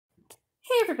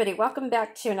Hey everybody, welcome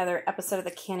back to another episode of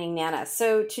the Canning Nana.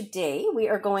 So today we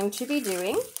are going to be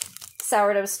doing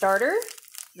sourdough starter,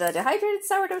 the dehydrated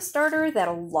sourdough starter that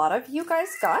a lot of you guys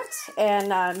got,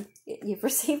 and you've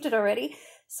received it already.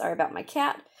 Sorry about my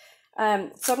cat.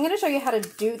 So I'm going to show you how to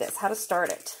do this, how to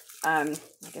start it. I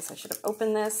guess I should have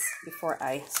opened this before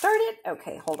I started.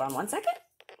 Okay, hold on one second.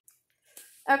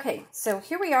 Okay, so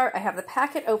here we are. I have the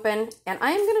packet open, and I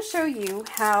am going to show you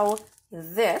how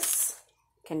this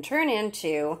can turn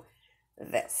into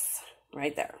this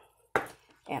right there.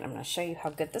 And I'm going to show you how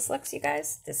good this looks, you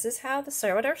guys. This is how the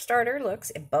sourdough starter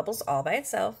looks. It bubbles all by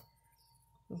itself.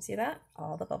 You see that?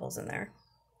 All the bubbles in there.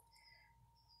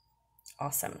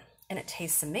 Awesome. And it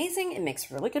tastes amazing. It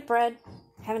makes really good bread.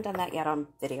 I haven't done that yet on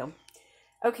video.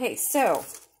 Okay, so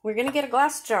we're going to get a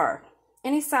glass jar.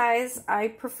 Any size. I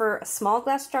prefer a small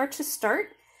glass jar to start.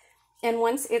 And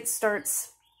once it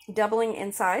starts doubling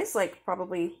in size, like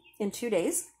probably in 2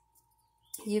 days,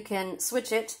 you can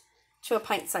switch it to a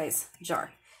pint-size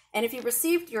jar. And if you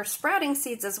received your sprouting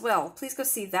seeds as well, please go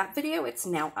see that video. It's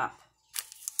now up.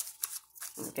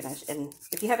 And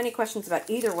if you have any questions about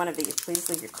either one of these, please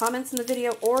leave your comments in the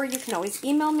video, or you can always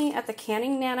email me at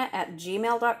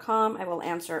thecanningnana@gmail.com. I will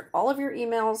answer all of your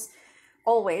emails,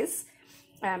 always.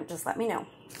 Just let me know.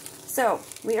 So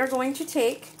we are going to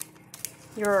take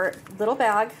your little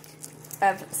bag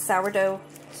of sourdough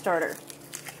starter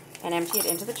and empty it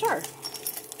into the jar.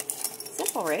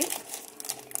 Simple, right?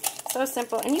 So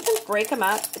simple. And you can break them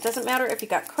up. It doesn't matter if you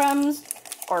got crumbs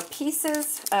or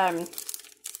pieces. I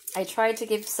tried to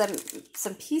give some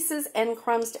pieces and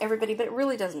crumbs to everybody, but it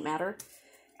really doesn't matter.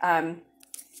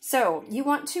 So you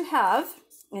want to have,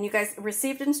 and you guys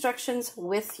received instructions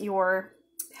with your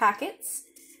packets,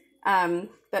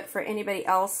 but for anybody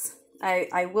else,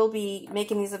 I will be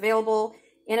making these available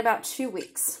in about 2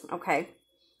 weeks, okay?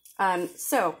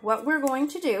 So what we're going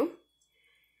to do,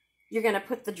 you're going to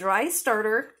put the dry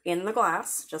starter in the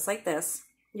glass, just like this.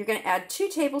 You're going to add 2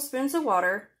 tablespoons of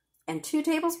water and 2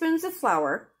 tablespoons of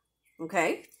flour,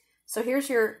 okay? So here's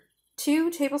your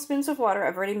 2 tablespoons of water.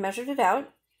 I've already measured it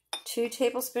out. 2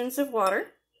 tablespoons of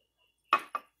water.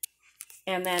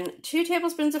 And then 2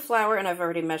 tablespoons of flour, and I've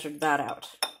already measured that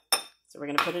out. So we're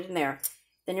going to put it in there.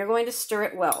 Then you're going to stir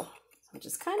it well, which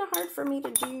is kind of hard for me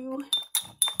to do.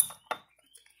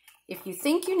 If you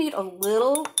think you need a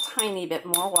little tiny bit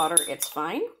more water, it's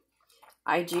fine.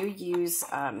 I do use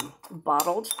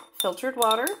bottled filtered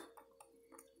water.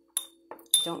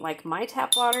 Don't like my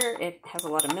tap water. It has a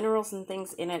lot of minerals and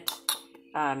things in it,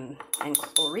 and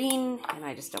chlorine, and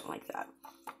I just don't like that.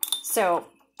 So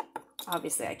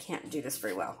obviously I can't do this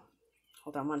very well.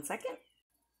 Hold on one second.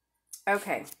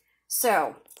 Okay,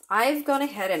 so I've gone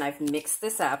ahead and I've mixed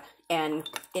this up, and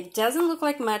it doesn't look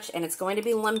like much, and it's going to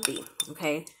be lumpy,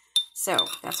 okay? So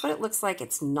that's what it looks like.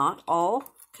 It's not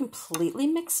all completely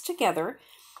mixed together.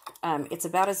 It's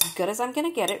about as good as I'm going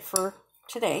to get it for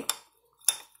today.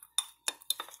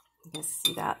 You guys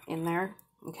see that in there?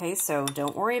 Okay, so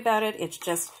don't worry about it. It's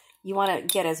just, you want to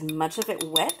get as much of it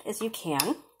wet as you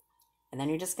can, and then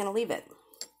you're just going to leave it.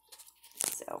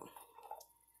 So,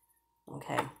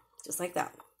 okay, just like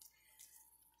that.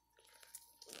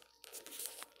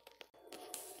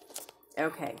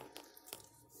 Okay,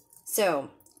 so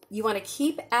you want to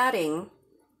keep adding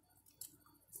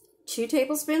 2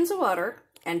 tablespoons of water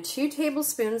and 2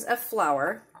 tablespoons of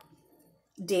flour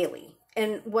daily.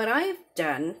 And what I've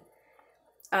done,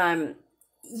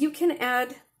 you can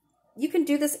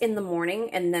do this in the morning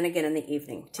and then again in the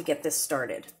evening to get this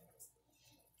started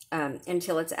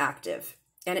until it's active.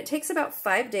 And it takes about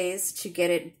 5 days to get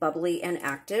it bubbly and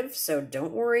active, so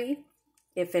don't worry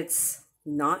if it's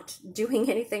not doing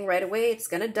anything right away. It's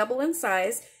going to double in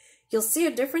size. You'll see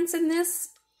a difference in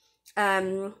this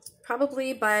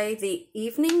probably by the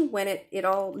evening when it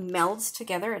all melds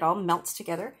together. It all melts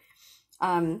together.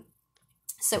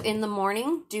 So in the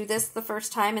morning, do this the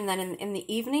first time, and then in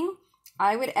the evening,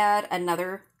 I would add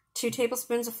another 2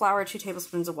 tablespoons of flour, 2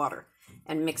 tablespoons of water,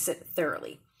 and mix it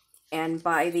thoroughly. And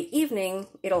by the evening,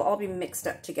 it'll all be mixed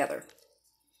up together.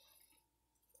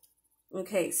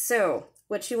 Okay, so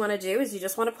what you want to do is you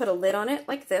just want to put a lid on it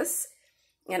like this.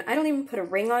 And I don't even put a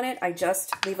ring on it. I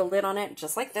just leave a lid on it,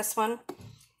 just like this one.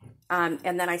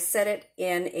 And then I set it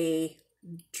in a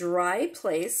dry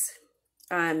place.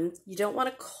 You don't want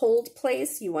a cold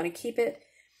place. You want to keep it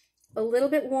a little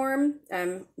bit warm,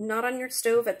 not on your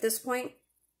stove at this point.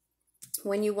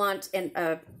 When you want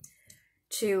to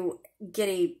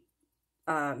get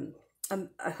an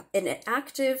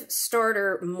active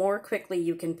starter more quickly,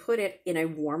 you can put it in a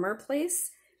warmer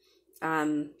place.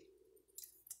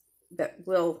 But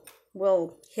we'll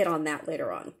hit on that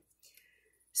later on.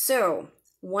 So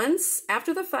Once,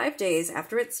 after the 5 days,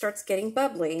 after it starts getting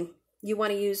bubbly, you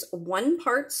want to use 1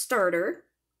 part starter,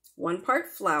 1 part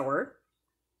flour,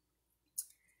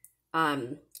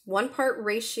 1 part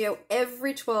ratio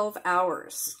every 12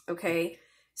 hours, okay?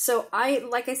 So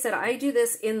like I said, I do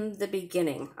this in the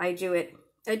beginning. I do it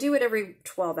every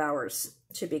 12 hours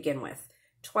to begin with,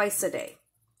 twice a day,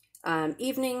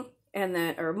 evening and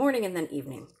then, or morning and then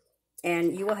evening.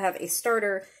 And you will have a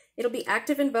starter. It'll be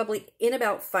active and bubbly in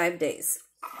about 5 days.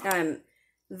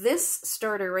 This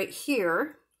starter right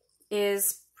here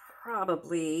is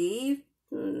probably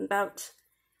about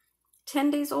 10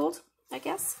 days old, I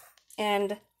guess.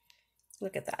 And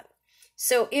look at that.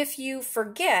 So if you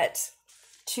forget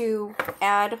to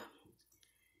add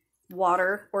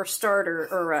water or starter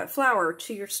or flour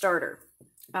to your starter,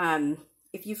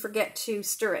 if you forget to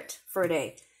stir it for a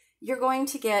day, you're going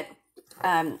to get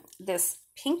this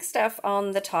pink stuff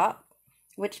on the top,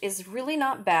 which is really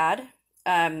not bad.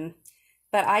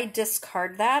 But I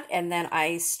discard that and then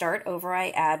I start over. I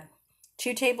add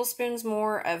 2 tablespoons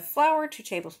more of flour, 2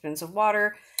 tablespoons of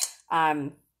water.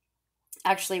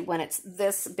 Actually, when it's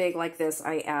this big like this,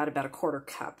 I add about 1/4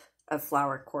 cup of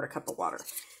flour, 1/4 cup of water.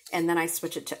 And then I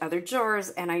switch it to other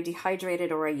jars and I dehydrate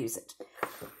it or I use it.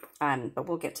 But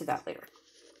we'll get to that later.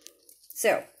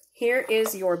 So here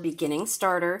is your beginning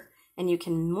starter, and you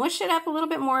can mush it up a little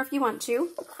bit more if you want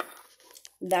to.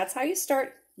 That's how you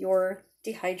start your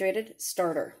dehydrated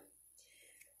starter.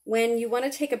 When you want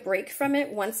to take a break from it,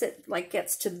 once it like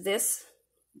gets to this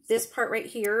part right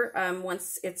here,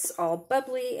 once it's all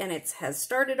bubbly and it has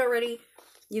started already,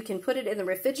 you can put it in the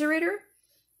refrigerator.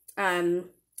 It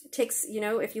takes, you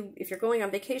know, if you're going on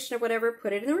vacation or whatever,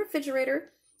 put it in the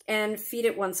refrigerator and feed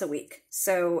it once a week.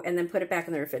 So, and then put it back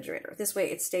in the refrigerator. This way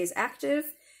it stays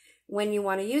active. When you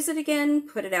want to use it again,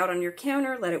 put it out on your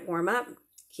counter, let it warm up,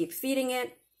 keep feeding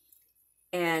it,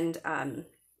 and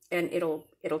it'll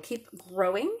keep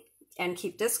growing and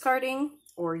keep discarding,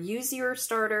 or use your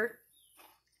starter.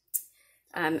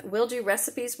 We'll do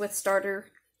recipes with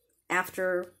starter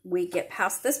after we get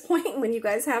past this point, when you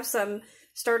guys have some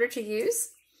starter to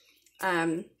use.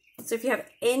 So if you have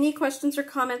any questions or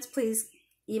comments, please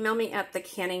email me at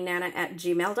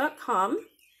thecanningnana@gmail.com.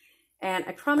 And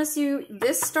I promise you,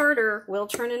 this starter will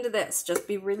turn into this. Just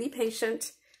be really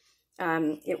patient.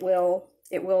 It will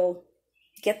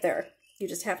get there. You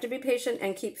just have to be patient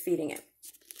and keep feeding it.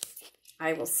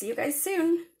 I will see you guys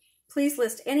soon. Please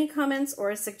list any comments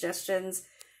or suggestions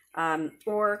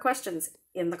or questions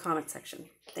in the comment section.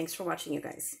 Thanks for watching, you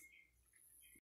guys.